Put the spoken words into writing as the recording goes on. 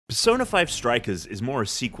Persona 5 Strikers is more a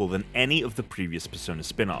sequel than any of the previous Persona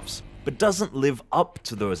spin-offs, but doesn't live up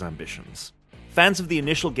to those ambitions. Fans of the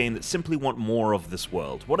initial game that simply want more of this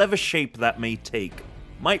world, whatever shape that may take,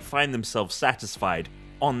 might find themselves satisfied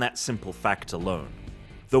on that simple fact alone.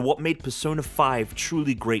 Though what made Persona 5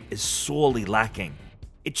 truly great is sorely lacking.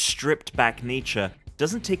 Its stripped-back nature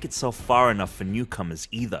doesn't take itself far enough for newcomers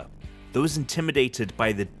either. Those intimidated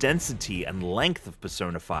by the density and length of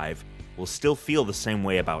Persona 5 will still feel the same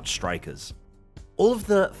way about Strikers. All of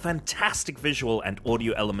the fantastic visual and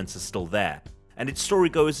audio elements are still there, and its story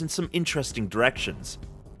goes in some interesting directions,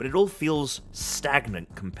 but it all feels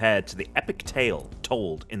stagnant compared to the epic tale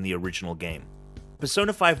told in the original game.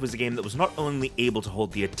 Persona 5 was a game that was not only able to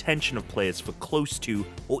hold the attention of players for close to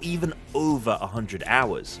or even over 100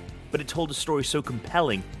 hours, but it told a story so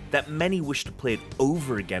compelling that many wished to play it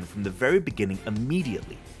over again from the very beginning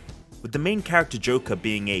immediately. With the main character Joker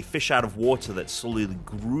being a fish out of water that slowly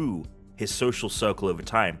grew his social circle over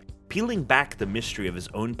time, peeling back the mystery of his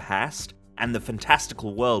own past and the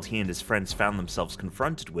fantastical world he and his friends found themselves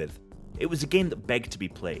confronted with, it was a game that begged to be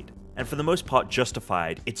played, and for the most part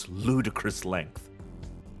justified its ludicrous length.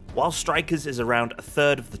 While Strikers is around a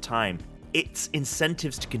third of the time, its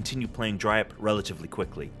incentives to continue playing dry up relatively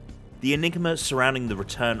quickly. The enigma surrounding the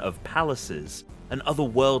return of palaces, an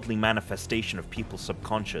otherworldly manifestation of people's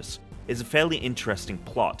subconscious, is a fairly interesting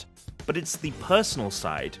plot, but it's the personal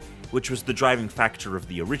side, which was the driving factor of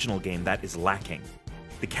the original game, that is lacking.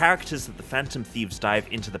 The characters that the Phantom Thieves dive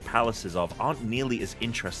into the palaces of aren't nearly as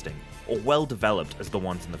interesting or well developed as the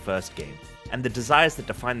ones in the first game, and the desires that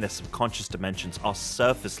define their subconscious dimensions are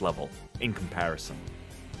surface level in comparison.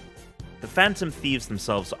 The Phantom Thieves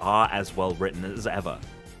themselves are as well written as ever,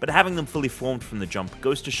 but having them fully formed from the jump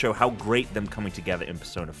goes to show how great them coming together in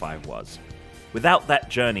Persona 5 was. Without that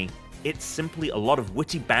journey, it's simply a lot of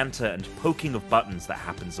witty banter and poking of buttons that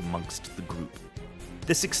happens amongst the group.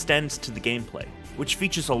 This extends to the gameplay, which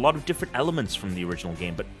features a lot of different elements from the original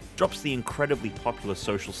game but drops the incredibly popular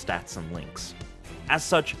social stats and links. As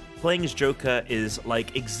such, playing as Joker is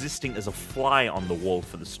like existing as a fly on the wall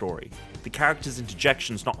for the story, the character's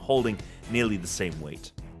interjections not holding nearly the same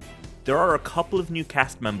weight. There are a couple of new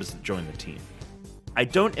cast members that join the team. I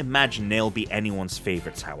don't imagine they'll be anyone's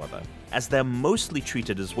favourites, however, as they're mostly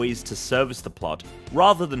treated as ways to service the plot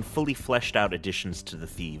rather than fully fleshed out additions to the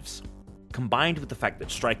thieves. Combined with the fact that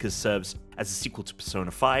Strikers serves as a sequel to Persona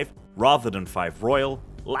 5 rather than 5 Royal,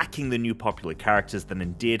 lacking the new popular characters that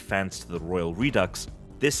endeared fans to the Royal Redux,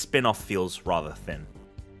 this spin-off feels rather thin.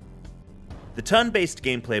 The turn-based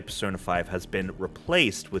gameplay of Persona 5 has been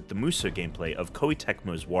replaced with the Musou gameplay of Koei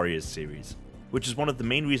Tecmo's Warriors series, which is one of the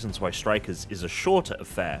main reasons why Strikers is a shorter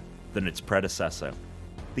affair than its predecessor.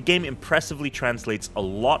 The game impressively translates a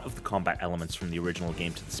lot of the combat elements from the original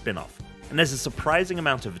game to the spin-off, and there's a surprising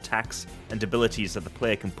amount of attacks and abilities that the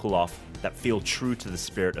player can pull off that feel true to the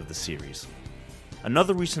spirit of the series.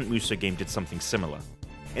 Another recent Musou game did something similar.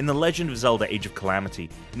 In The Legend of Zelda Age of Calamity,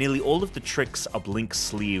 nearly all of the tricks up Link's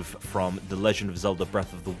sleeve from The Legend of Zelda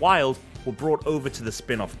Breath of the Wild were brought over to the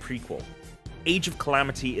spin-off prequel. Age of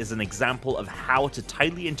Calamity is an example of how to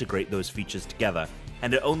tightly integrate those features together,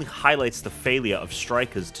 and it only highlights the failure of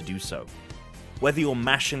Strikers to do so. Whether you're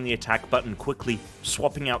mashing the attack button quickly,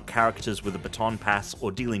 swapping out characters with a baton pass,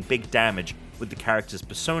 or dealing big damage with the character's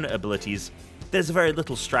persona abilities, there's very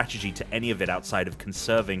little strategy to any of it outside of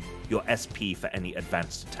conserving your SP for any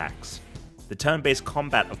advanced attacks. The turn-based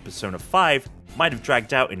combat of Persona 5 might have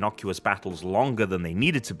dragged out innocuous battles longer than they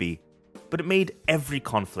needed to be, but it made every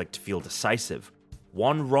conflict feel decisive.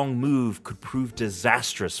 One wrong move could prove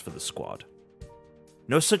disastrous for the squad.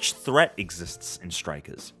 No such threat exists in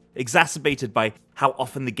Strikers, exacerbated by how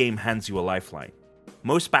often the game hands you a lifeline.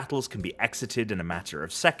 Most battles can be exited in a matter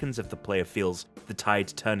of seconds if the player feels the tide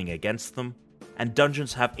turning against them, and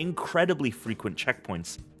dungeons have incredibly frequent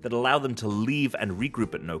checkpoints that allow them to leave and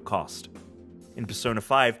regroup at no cost. In Persona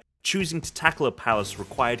 5, choosing to tackle a palace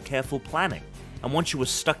required careful planning, and once you were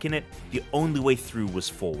stuck in it, the only way through was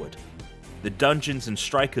forward. The dungeons in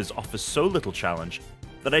Strikers offer so little challenge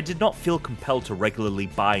that I did not feel compelled to regularly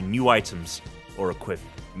buy new items or equip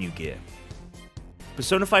new gear.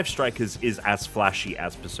 Persona 5 Strikers is as flashy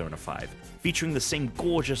as Persona 5, featuring the same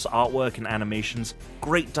gorgeous artwork and animations,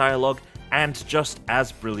 great dialogue, and just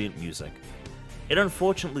as brilliant music. It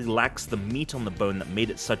unfortunately lacks the meat on the bone that made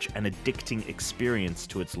it such an addicting experience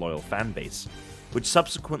to its loyal fanbase, which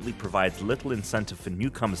subsequently provides little incentive for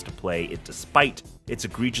newcomers to play it despite its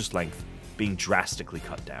egregious length being drastically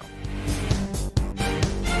cut down.